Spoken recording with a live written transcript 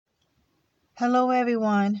Hello,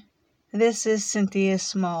 everyone. This is Cynthia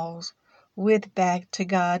Smalls with Back to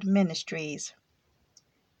God Ministries.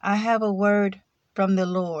 I have a word from the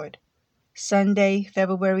Lord. Sunday,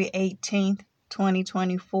 February 18th,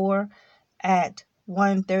 2024 at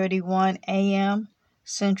 1:31 a.m.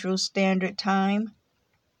 Central Standard Time.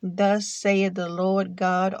 Thus saith the Lord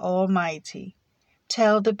God Almighty.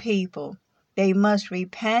 Tell the people they must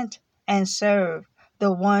repent and serve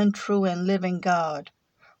the one true and living God.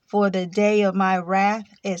 For the day of my wrath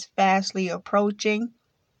is fastly approaching,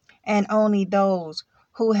 and only those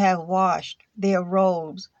who have washed their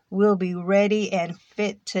robes will be ready and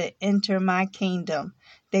fit to enter my kingdom.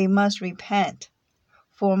 They must repent,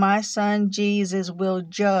 for my Son Jesus will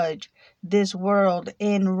judge this world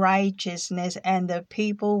in righteousness, and the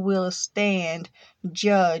people will stand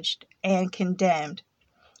judged and condemned.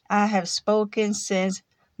 I have spoken since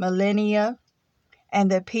millennia, and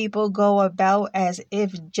the people go about as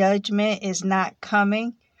if judgment is not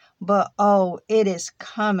coming, but it is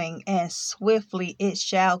coming, and swiftly it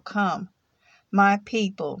shall come. My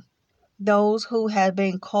people, those who have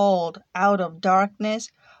been called out of darkness,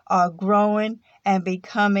 are growing and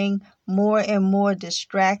becoming more and more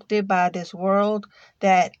distracted by this world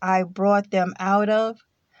that I brought them out of.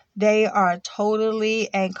 They are totally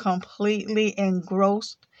and completely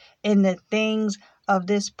engrossed in the things of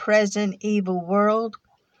this present evil world.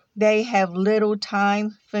 They have little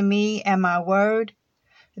time for me and my word.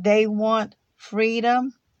 They want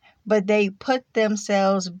freedom, but they put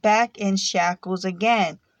themselves back in shackles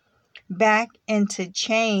again. Back into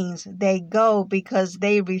chains they go because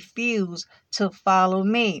they refuse to follow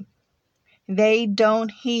me. They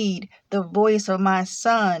don't heed the voice of my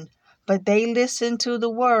Son, but they listen to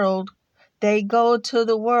the world. They go to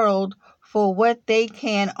the world for what they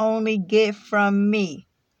can only get from me: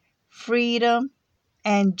 freedom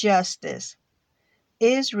and justice.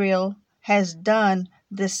 Israel has done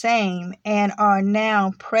the same and are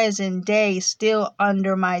now present day still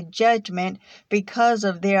under my judgment because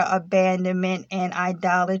of their abandonment and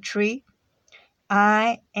idolatry.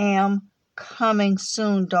 I am coming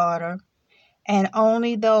soon, daughter, and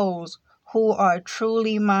only those who are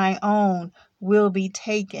truly my own will be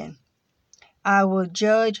taken. I will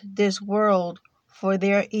judge this world for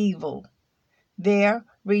their evil, their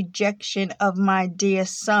rejection of my dear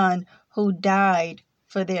Son who died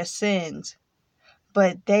for their sins.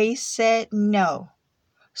 But they said no.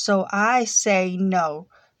 So I say no.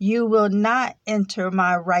 You will not enter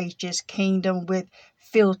my righteous kingdom with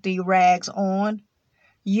filthy rags on.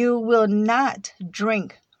 You will not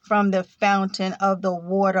drink from the fountain of the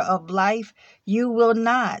water of life. You will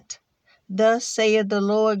not. Thus saith the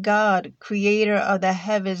Lord God, creator of the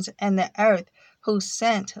heavens and the earth, who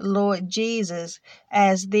sent Lord Jesus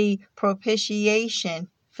as the propitiation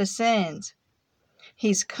for sins.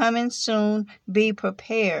 He's coming soon. Be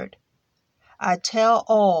prepared. I tell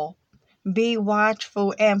all, be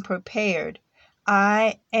watchful and prepared.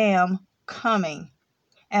 I am coming,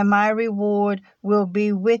 and my reward will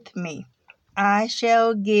be with me. I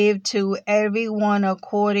shall give to every one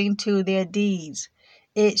according to their deeds.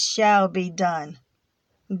 It shall be done.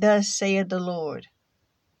 Thus saith the Lord.